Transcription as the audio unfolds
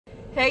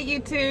Hey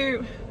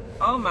YouTube.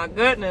 Oh my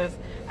goodness.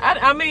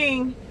 I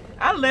mean,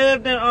 I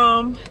lived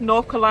in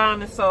North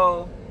Carolina,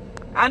 so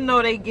I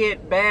know they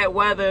get bad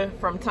weather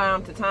from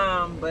time to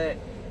time, but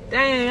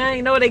dang, I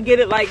ain't know they get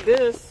it like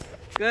this.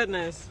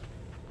 Goodness.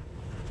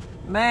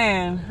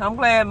 Man, I'm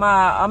glad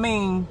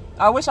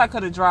I wish I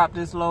could have dropped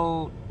this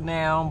load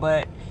now,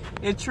 but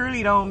it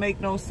truly don't make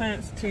no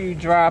sense to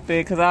drop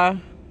it, because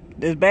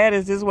as bad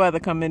as this weather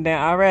coming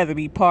down, I'd rather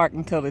be parked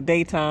until the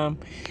daytime.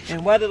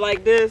 And weather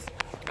like this,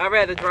 I'd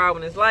rather drive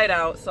when it's light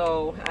out,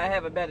 so I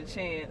have a better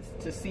chance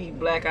to see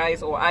black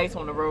ice or ice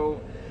on the road.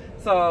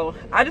 So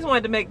I just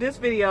wanted to make this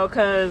video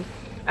because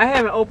I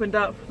haven't opened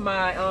up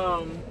my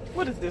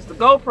what is this, the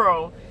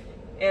GoPro,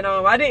 and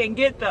I didn't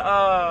get the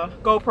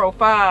GoPro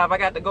 5. I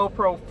got the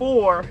GoPro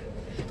 4.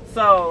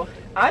 So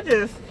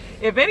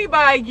if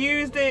anybody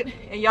used it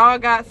and y'all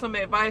got some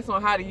advice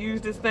on how to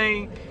use this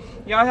thing,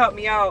 y'all help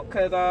me out,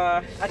 because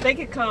I think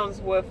it comes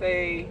with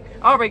I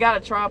already got a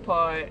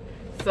tripod.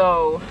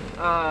 So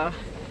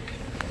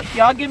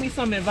y'all give me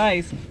some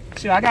advice.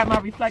 Sure, I got my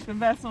reflective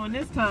vest on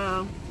this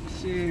time.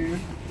 Sure,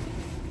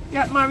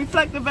 got my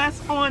reflective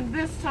vest on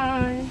this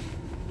time.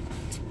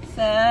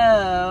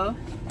 So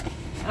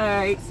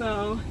alright,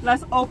 so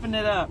let's open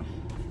it up.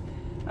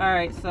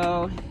 Alright,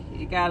 so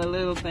you got a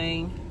little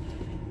thing.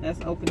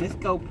 Let's open this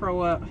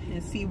GoPro up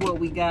and see what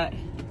we got.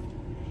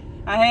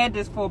 I had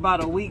this for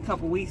about a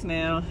couple weeks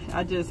now.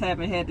 I just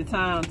haven't had the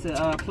time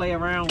to play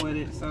around with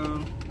it.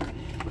 So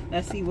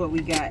let's see what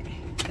we got.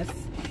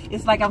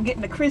 It's like I'm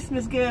getting a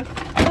Christmas gift.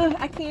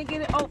 I can't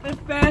get it open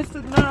fast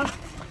enough.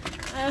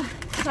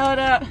 Hold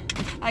up.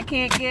 I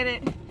can't get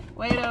it.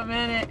 Wait a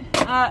minute.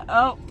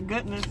 Oh,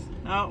 goodness.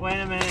 Oh, wait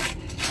a minute.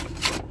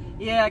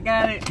 Yeah, I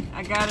got it.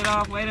 I got it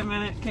off. Wait a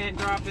minute. Can't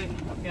drop it.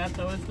 Gotta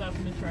throw this stuff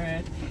in the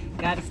trash.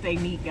 Gotta stay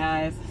neat,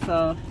 guys.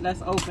 So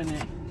let's open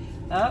it.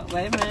 Oh,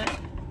 wait a minute.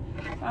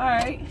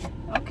 Alright.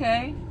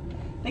 Okay.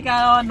 They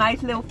got all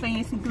nice little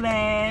fancy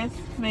glass.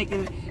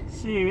 Making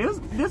sure.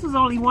 This was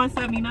only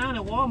 $1.79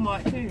 at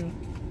Walmart too.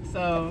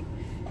 So,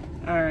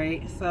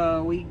 alright.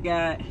 So we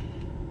got.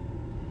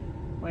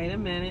 Wait a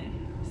minute.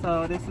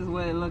 So this is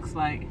what it looks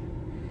like.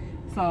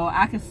 So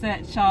I can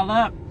set y'all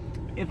up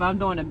if I'm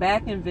doing a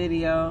back end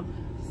video.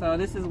 So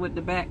this is what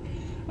the back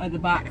of the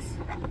box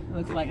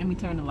looks like. Let me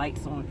turn the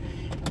lights on.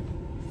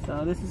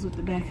 So this is what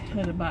the back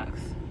of the box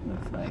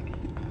looks like.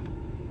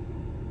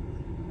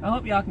 I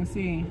hope y'all can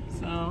see.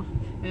 So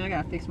then I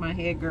gotta fix my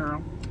head,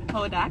 girl.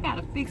 Hold on, I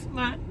gotta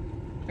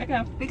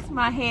fix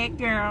my head,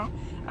 girl.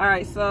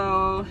 Alright,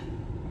 so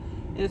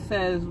it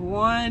says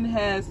one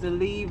has the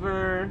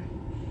lever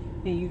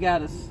and you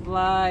gotta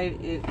slide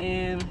it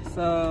in.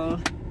 So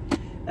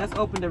let's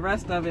open the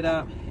rest of it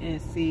up and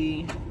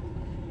see.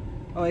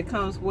 Oh, it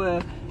comes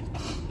with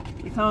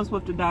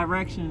the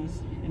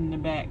directions in the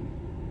back.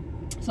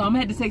 So I'm gonna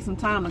have to take some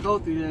time to go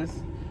through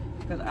this,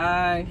 because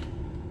I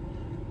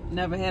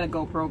never had a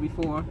GoPro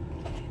before.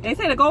 They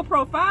say the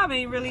GoPro 5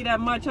 ain't really that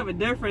much of a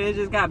difference. It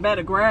just got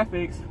better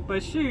graphics.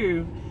 But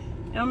shoot,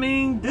 I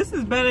mean, this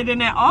is better than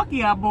that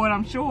Aki I bought,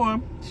 I'm sure.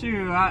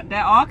 Sure,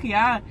 that Aki,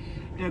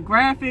 the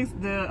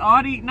graphics, the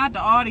audio, not the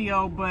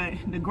audio, but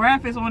the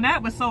graphics on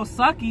that was so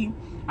sucky.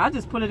 I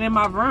just put it in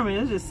my vermin.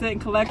 It's just sitting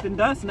collecting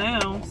dust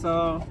now.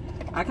 So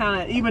I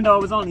kind of, even though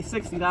it was only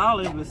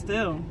 $60, but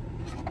still.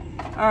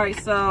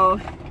 Alright, so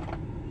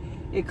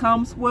it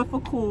comes with a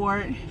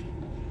cord.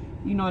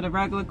 You know, the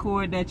regular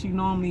cord that you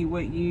normally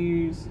would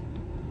use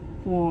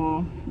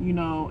for, you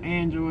know,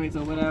 Androids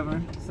or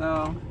whatever.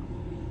 So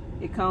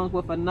it comes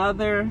with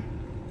another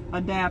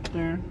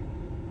adapter,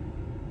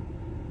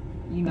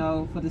 you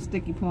know, for the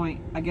sticky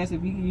point. I guess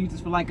if you can use this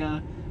for like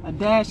a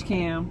dash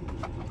cam.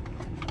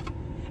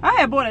 I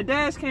had bought a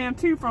dash cam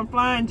too from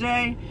Flying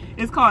J.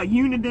 It's called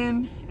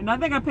Uniden, and I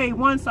think I paid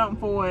 $1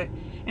 for it.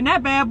 And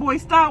that bad boy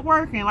stopped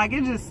working. Like,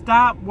 it just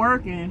stopped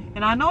working.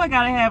 And I know I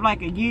gotta have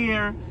like a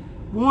year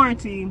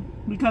warranty,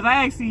 because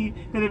I actually,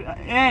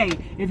 hey,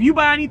 if you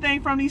buy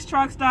anything from these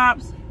truck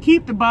stops,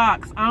 keep the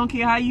box. I don't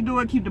care how you do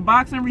it, keep the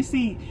box and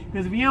receipt,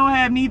 because if you don't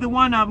have neither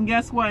one of them,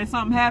 guess what, if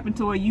something happened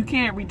to it, you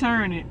can't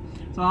return it.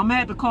 So I'm gonna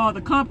have to call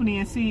the company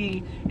and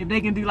see if they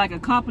can do like a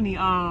company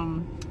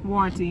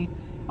warranty.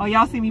 Oh,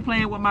 y'all see me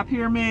playing with my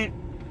pyramid?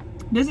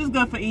 This is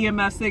good for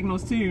EMF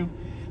signals too.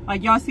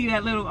 Like, y'all see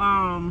that little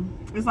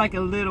it's like a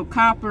little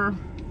copper,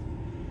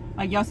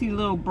 like y'all see the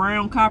little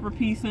brown copper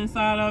piece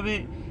inside of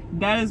it.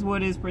 That is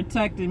what is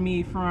protecting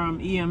me from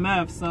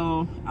EMF.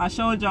 So I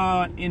showed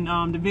y'all in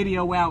the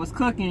video where I was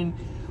cooking,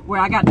 where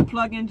I got the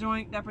plug-in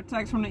joint that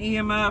protects from the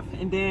EMF,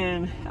 and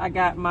then I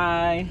got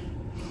my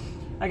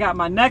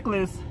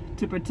necklace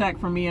to protect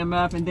from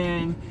EMF, and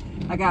then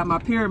I got my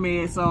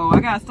pyramid. So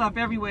I got stuff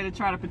everywhere to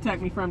try to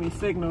protect me from these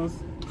signals.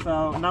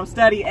 So, and I'm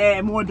steady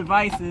adding more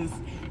devices,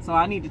 so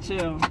I need to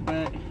chill.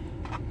 But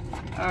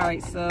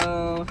alright,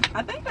 so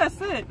I think that's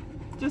it.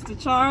 Just the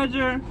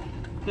charger,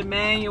 the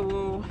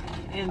manual,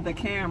 and the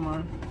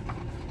camera.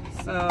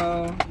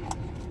 So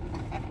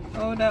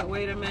hold up,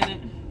 wait a minute.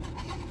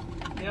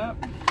 Yep,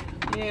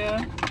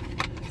 yeah,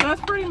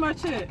 that's pretty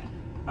much it.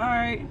 All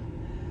right,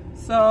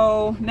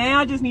 So now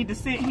I just need to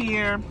sit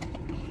here.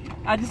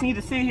 I just need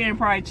to sit here and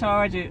probably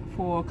charge it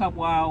for a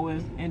couple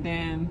hours, and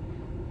then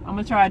I'm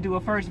gonna try to do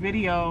a first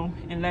video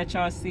and let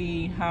y'all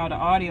see how the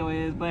audio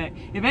is. But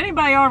if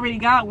anybody already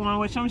got one,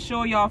 which I'm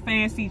sure y'all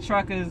fancy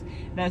truckers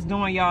that's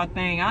doing y'all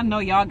thing, I know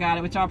y'all got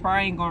it, but y'all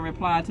probably ain't gonna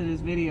reply to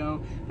this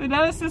video. But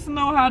let us just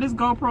know how this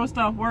GoPro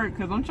stuff works,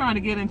 because I'm trying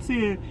to get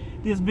into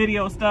this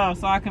video stuff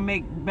so I can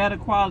make better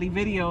quality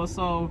videos,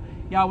 so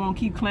y'all won't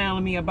keep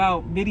clowning me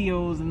about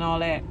videos and all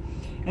that.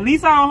 At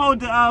least I don't hold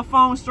the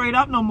phone straight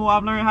up no more.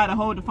 I've learned how to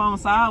hold the phone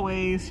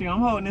sideways. Shit, I'm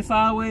holding it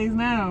sideways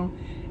now.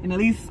 And at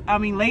least, I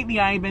mean, lately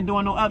I ain't been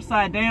doing no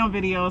upside down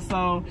videos,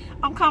 so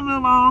I'm coming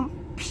along.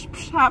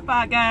 Hot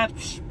five,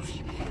 guys.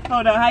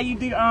 Hold up, how you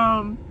do?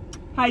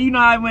 How you know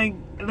I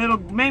went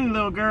many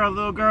little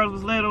girls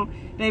was little.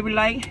 They be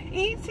like,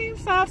 eat some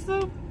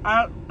salsa.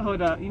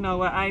 Hold up, you know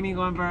what? I ain't even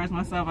gonna embarrass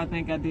myself. I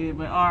think I did,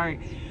 but all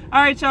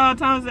right, y'all.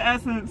 Time's the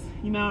essence.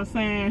 You know what I'm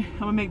saying? I'm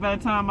gonna make better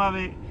time of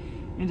it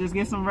and just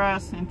get some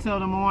rest until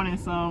the morning.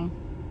 So,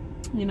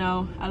 you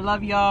know, I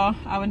love y'all.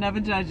 I would never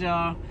judge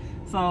y'all.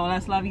 So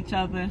let's love each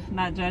other,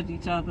 not judge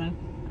each other.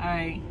 All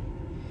right.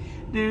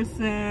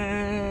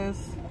 Deuces.